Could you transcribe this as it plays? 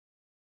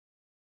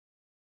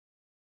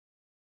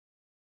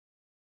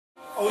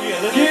Oh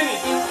yeah, let's get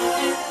it.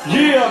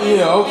 Yeah.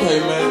 Yeah, okay,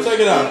 man. Check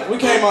it out. We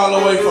came all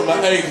the way from the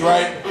H,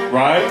 right?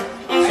 Right.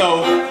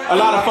 So, a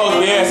lot of folks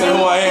be asking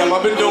who I am.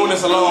 I've been doing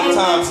this a long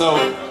time, so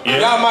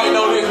y'all might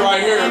know this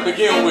right here to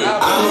begin with.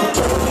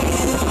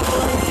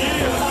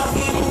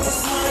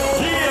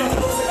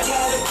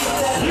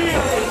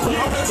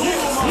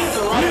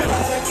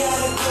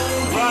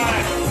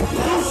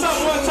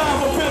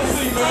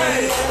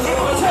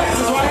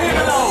 Texas, right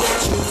here, though.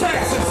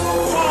 Texas,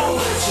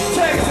 won't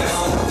Texas,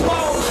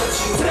 won't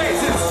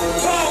Texas,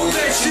 won't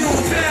let you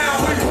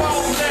down. We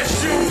won't let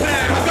you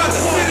down. I got the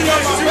city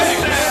on my back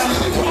down.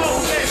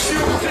 Won't let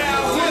you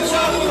down.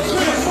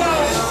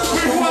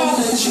 We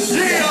won't.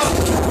 Yeah.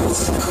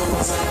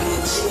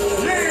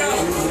 Yeah.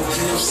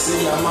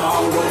 I'm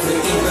all over the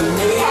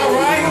internet. All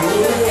right.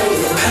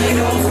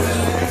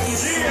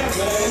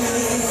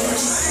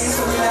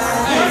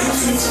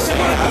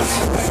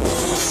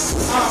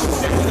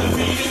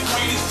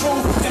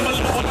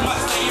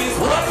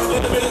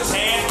 Little bit of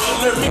tan,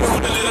 a little mix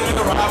with a little bit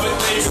of Robert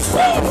Davis.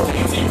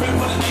 Easy rip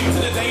for the name to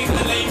the day to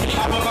the late.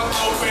 I'm a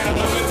girlfriend, I'm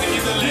looking to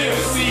get the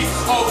legacy.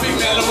 Oh, big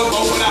man, I'm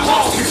going when I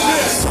walk these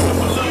lives. Do it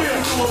for love, do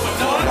it for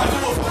love, I do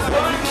it for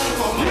love, you do it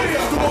for me.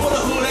 Do it for the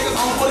hood, niggas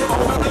on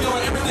 44, I'm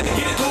doing everything to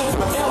get it, do it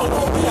for hell.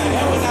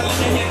 Hell, we're not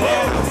letting you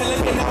down. I'm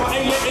telling you now, I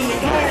ain't letting you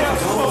down.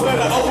 I'm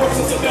better over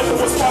since the devil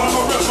was part of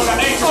my rip for the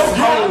H.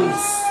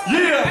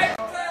 Yeah.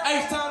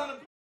 H-Town.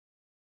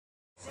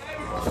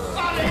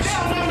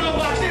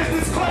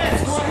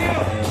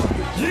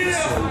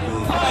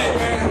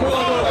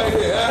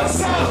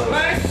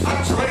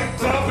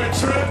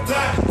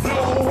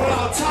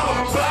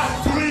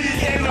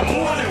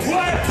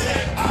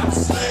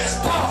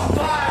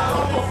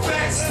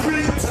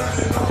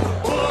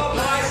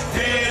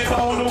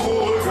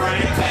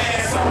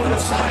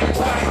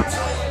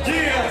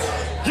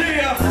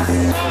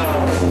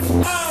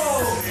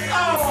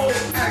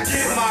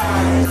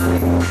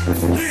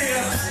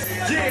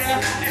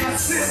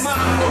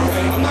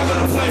 Okay, I'm not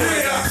gonna play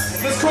right now.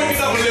 Let's crank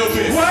it up a little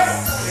bit. What?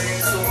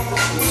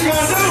 What you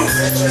gonna do?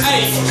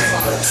 Hey,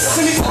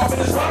 see me walking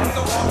this rock,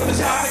 nigga walking this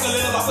high, nigga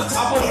little off the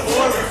top of the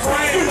board.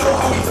 You know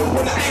how we do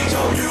when I ain't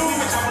show you. We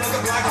been chopping like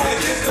a block and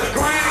it's the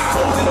ground.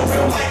 Holes in the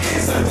real like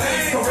it's a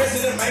thing.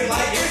 Caressing the main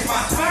like it's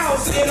my town.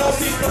 Sitting on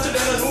feet, closer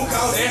than a new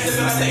house. Dancing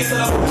in a day till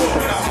I'm a book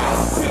in a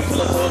house. Quick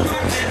full of hood,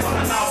 got hands on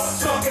the mouth.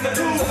 Drunk in the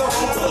dude, nigga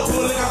home full of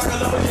hood. Nigga like a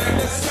lumber jack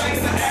that's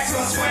swinging the axe.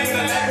 I'm swinging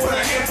the neck with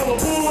a handful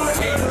of wood.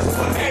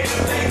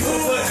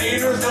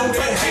 Haters know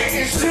that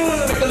hating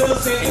should make a little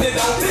sense in it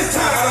though. This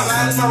time I don't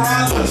mind my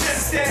ride, but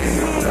just that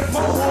good.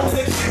 More holes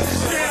in the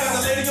kitchen. Yeah,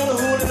 the lady on the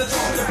hood in the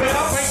trunk. The bed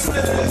I'm to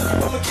the list.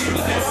 I'ma keep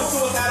it there. I'm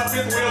suicide,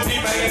 fifth wheel, be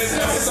banging this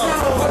stuff. So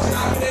much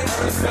knocking and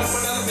hurting stuff.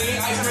 Another thing,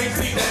 ice cream,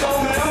 sleep. That's all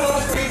man. I'm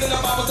on screens and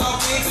I'm about to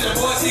talk things. The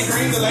boy, she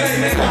green, the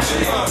lady, man.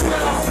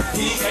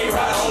 He can't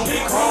ride on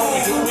big chrome. We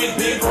do it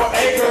big for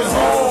acres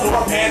home.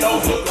 Our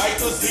pandos look like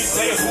the street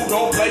players who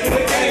don't play in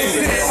the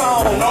game.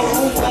 No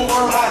roof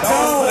over my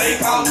dome. They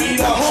call me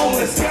the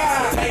homeless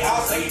guy. Hey,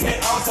 I'll say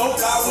that I'm so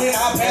fly when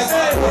I pass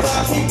by. But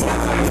I keep my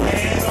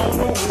hand on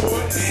the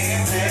wood,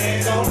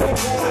 hand on the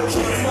wood. I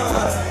keep my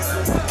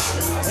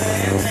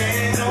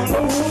hand on the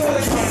wood.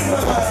 I keep my.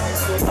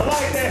 I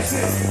like that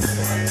shit.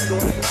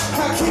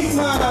 I keep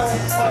my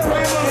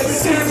grandmother's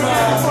shit,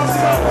 man.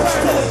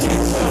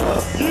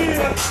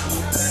 Yeah.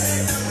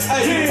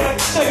 Hey, yeah,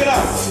 check it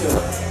out.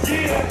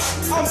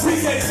 Yeah, I'm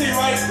PKC,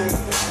 right?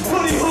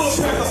 Fully hood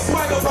packer,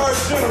 swagger bird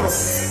general.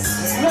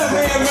 Left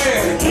hand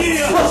man,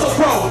 yeah, hustle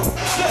pro.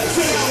 Let's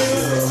get it,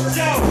 nigga.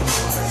 Yo,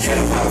 yeah,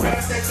 my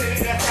rap that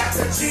city that got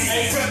the G.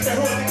 Ain't rep the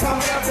hood and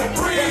come out to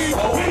breathe.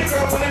 Oh, any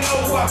girl wanna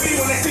know who I be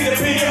when they see the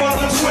BM on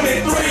the 23.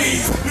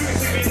 You can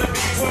see me in the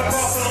beat, work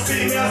off on the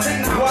females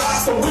and I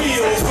watch the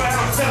wheels. When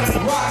I'm selling the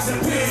rocks and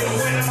pills,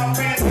 when in my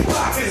pants and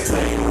pockets.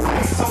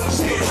 Ice on the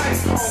shit,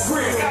 ice on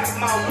grill. Got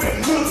my whip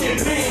looking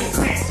mean.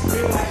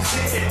 Feel like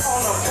chicken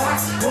on a box,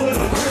 pulling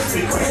a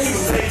crispy cream. You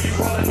say you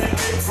wanna let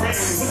it bring.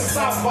 With the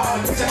softball,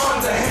 get your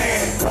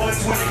underhand. Only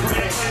 20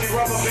 grand, plenty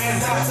rubber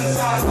bands out the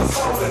size of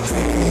soda.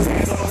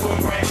 Hands on the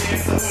wood, right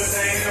hands to the hood,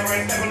 they ain't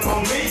already stepping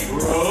on me.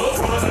 Rub,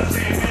 pulling the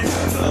 10 minutes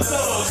to the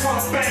thugs.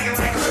 Trunk banging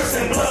like Chris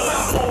and Blood.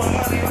 I'm blowing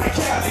money like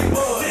Cali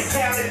Bud. Big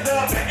Cali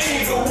Love and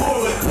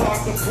Inglewood.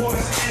 Park the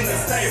boys in the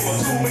stable,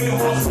 2 million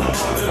horses up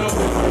under the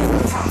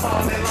hood. I'm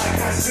ballin' like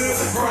I should.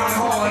 Grind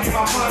hard, get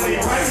my money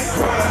right.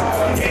 Grind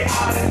hard, get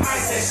out of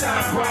ice that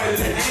shine brighter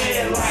than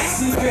headlights.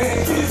 You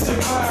can't get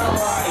your mind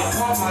right.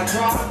 Call my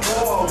drop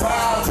for a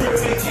while.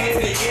 Dripping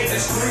candy in the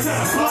street.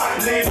 Block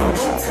name a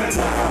root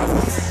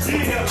canal.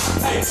 Yeah,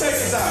 hey, check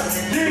this out.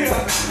 Yeah,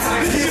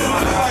 I keep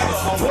my life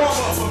a warm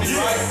up for me,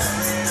 right?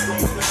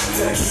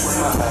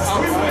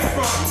 We went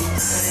from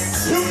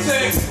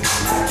Houston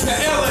to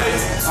LA.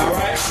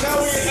 Alright, now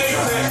we in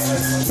A-Tech.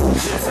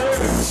 Yes,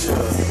 sir.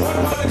 One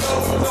month ago,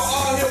 we was on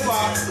all hip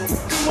hop. 2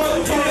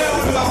 months ago,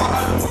 we was on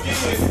how to get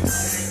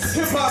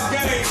hip hop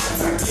game.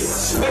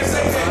 They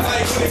say that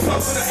like when it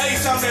comes to the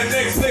H, I'm that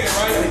next nigga,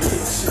 right?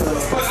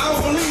 But I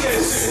don't believe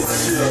that shit.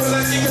 Because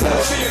I think it's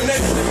never be your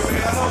next nigga,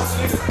 man. I know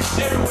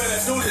niggas everywhere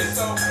that do this,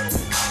 so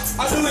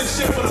I do this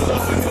shit for the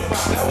love of hip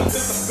hop. That was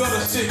just some gutter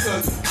shit,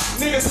 cause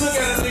niggas look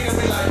at a nigga and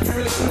be like, you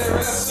really see that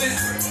rap shit?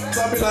 So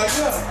I be like,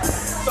 yeah.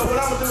 So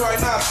what I'm gonna do right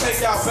now is take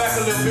y'all back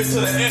a little bit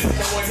to the essence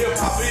of what hip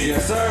hop is.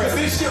 Yes, sir. Cause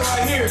this shit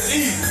right here is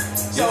easy.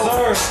 So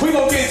we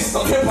gonna get into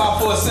some hip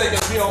hop for a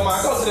second, if you don't mind.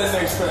 Go to that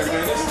next track,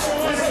 man.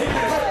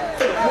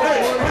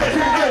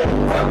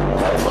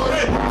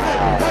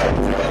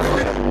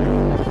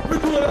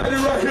 We doing that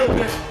right here,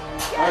 man.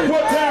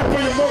 One time for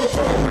your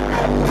motherfucker.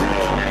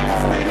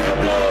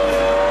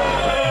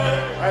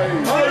 Hey,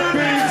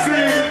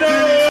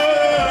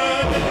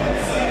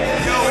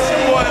 yo, it's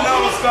your boy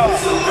Lone Star.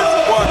 It's your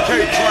boy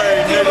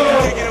K-Train, nigga.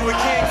 Kicking it with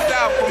King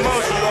South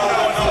Promotion. You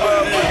don't know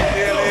what the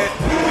deal is.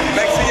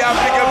 Make sure y'all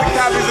pick up the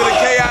copies of the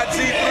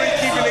KIG3,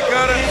 Keeping It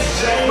Gutter.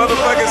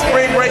 Motherfucking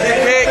Spring Breaking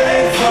Pick.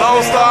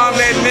 Lone Star, I'm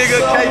that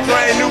nigga.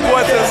 K-Train, New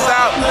Boy to the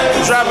South.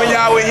 Dropping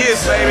y'all with his,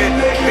 baby.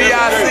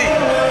 B.I.C.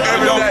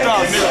 Don't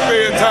stop, nigga.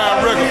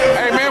 Bedtime record.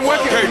 Hey man, what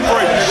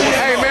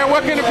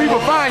can the people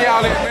find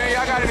y'all at, man?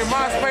 Y'all got any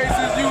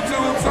MySpaces,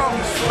 YouTube,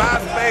 something?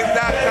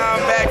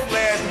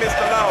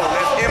 MySpace.com/Mr. Lone.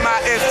 That's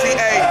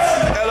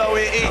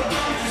MISTALONE.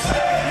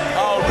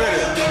 Already.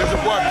 This is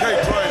boy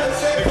K-Train.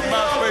 Nigga,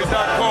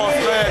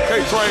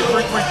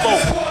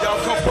 MySpace.com/K-Train334.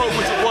 Y'all come pro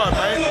with your boy,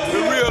 man. The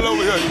real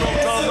over here. You know what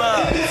I'm talking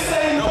about?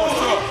 Yo,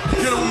 what's up?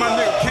 Get it with my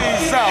nigga King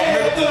South,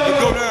 nigga.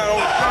 Let's go down on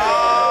the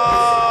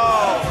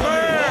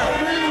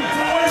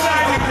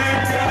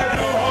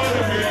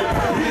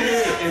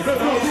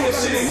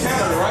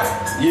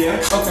yeah.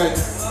 Okay.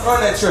 Run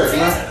that track,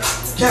 man.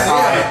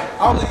 Canada.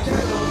 I was in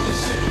Canada with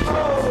this shit.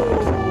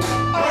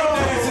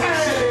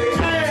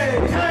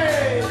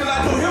 Hey. Cause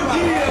I do hip hop.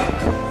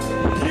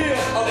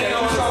 Yeah. Okay,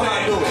 I'm showing how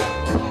I do it.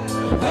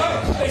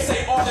 They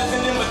say art is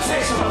an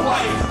imitation of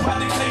life. My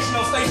dictation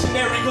on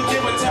stationary could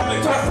give a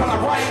tablet. Turn from the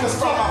right, cause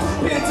from my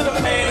pen to the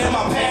pad and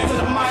my pad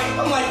to the mic.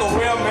 I'm like a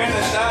real man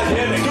that's out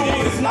here. The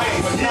game is nice,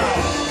 but now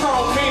I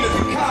don't mean to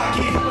be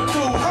cocky. But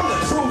dude, I'm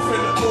the truth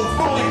in the booth.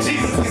 Only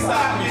Jesus can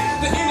stop me.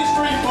 The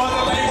industry for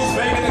the labels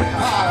begging and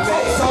high.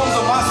 Songs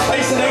on my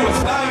space and they was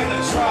dying to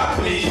drop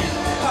me.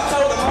 I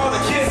told them all to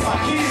kiss my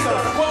keys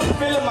up. Wasn't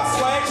feeling my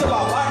swag till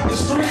I locked the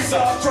streets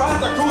up.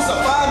 Tried to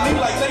crucify me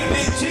like they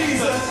did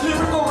Jesus.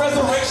 Lyrical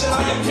resurrection,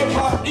 I am hip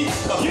hop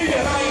Easter.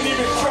 Yeah, I ain't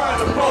even trying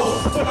to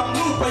boast, but I'm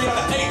Lupe on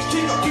the H.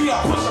 Kick a beat, I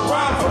push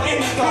around for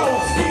any goal.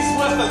 East,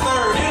 west, the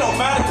third, it don't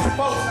matter to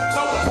folks.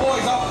 Told the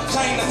boys off the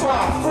chain, that's why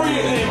I'm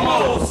freer than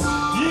most.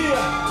 Yeah,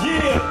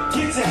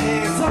 get your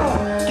hands up.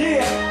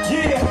 Yeah,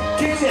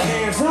 get your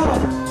hands up.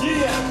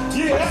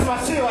 Yeah, that's my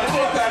shit right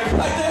there.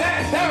 Like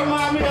that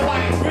remind me of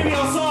like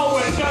video song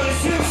with Johnny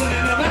Simpson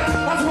and them.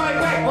 That's right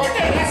back right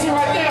there. That shit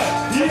right there.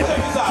 Yeah,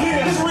 check this out.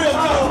 Yeah, this real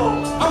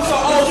dope. I'm so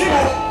old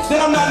school that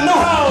I'm not new.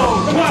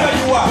 Let me tell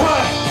you why.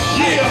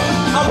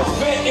 Yeah, I'm a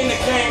vet in the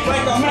game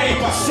like I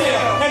made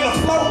myself. And the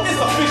flow is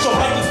official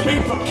like this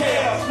beat from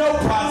Cal. No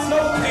pots, no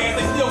pans,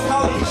 they still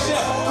calling me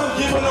chef. I'm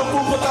giving them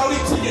food without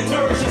eating you,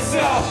 nourish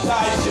yourself.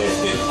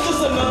 Digest it,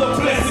 just another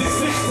blessing,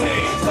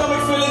 16.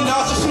 Stomach feeling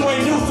nauseous, you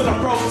ain't used to the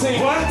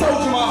protein. I told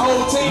you my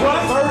whole team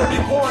was already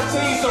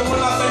quarantined. So when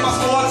I say my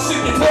squad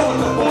sick, you know what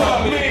the boy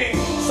I mean.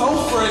 So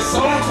fresh, so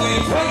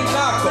clean, paint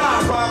doctor.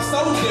 Rhyme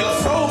so deal,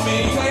 so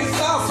mean, can't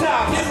stop.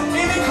 If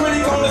any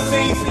critic on the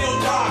scene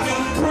still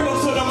talking, bring them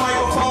to the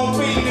microphone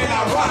feed and I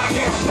rock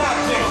him, knock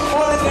him.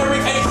 Ordinary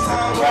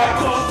H-time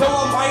rapper,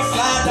 though I might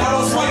slide down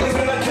on swingers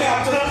in the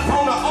captain.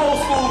 On the old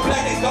school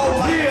black and gold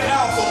like the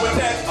alpha, but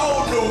that's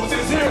old news.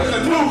 It's here in the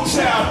new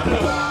chapter.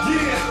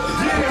 Yeah.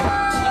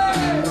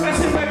 That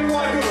shit made me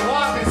want to do the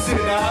walking shit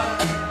now.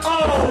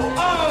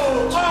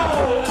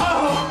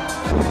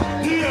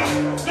 Yeah.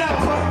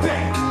 Now fuck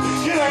that.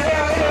 Get that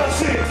LL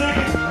shit,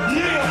 nigga.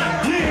 Yeah.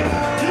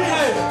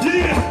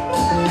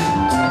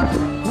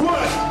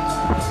 What?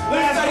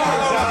 Let's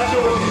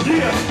take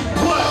it.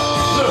 What?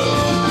 Look.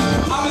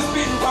 I've been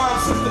spitting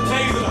rhymes since the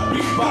days of the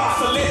beatbox.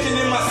 A legend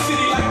in my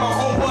city like my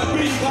homeboy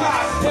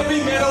beatbox. Heavy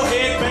metal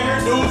headbanger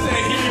dudes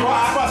and hippie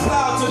rock. My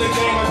style to the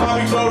game like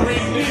Bobby Joe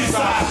Reed's knee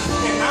side.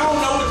 And I don't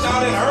know what y'all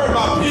done heard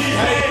about me.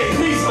 Hey,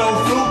 peace no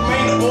fluke.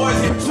 Man, the boys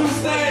hit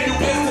Tuesday.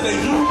 US to the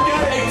UK.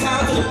 8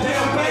 times to the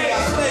damn bay. I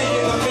stay in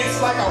the mix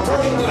like I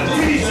work with the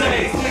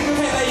DJs.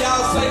 And they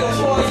all say the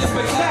boy is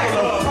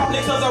spectacular.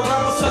 Probably cause I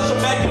rap with such a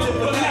immaculate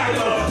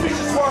vernacular.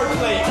 Pictures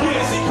wordplay.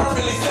 Yes, he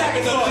currently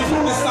stacking up. They do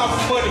this stuff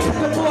for money.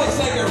 The boys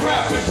taking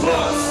rap and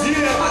plus. I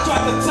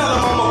tried to tell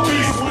him I'm a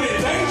beast with it.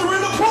 Danger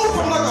in the booth.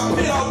 I'm like a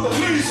pit off the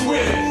leash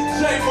with it.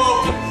 J-Bo,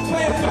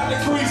 players got the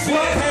crease in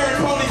it. Hair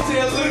and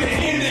ponytail looking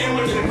Indian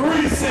with the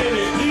grease in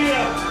it.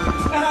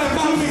 Yeah. And I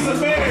call me some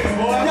bags,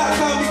 boy. Y'all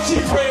call me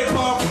cheap red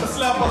bomb from the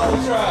slap on the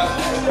tribe.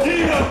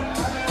 Yeah.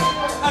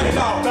 Hey,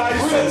 no,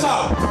 real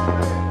talk.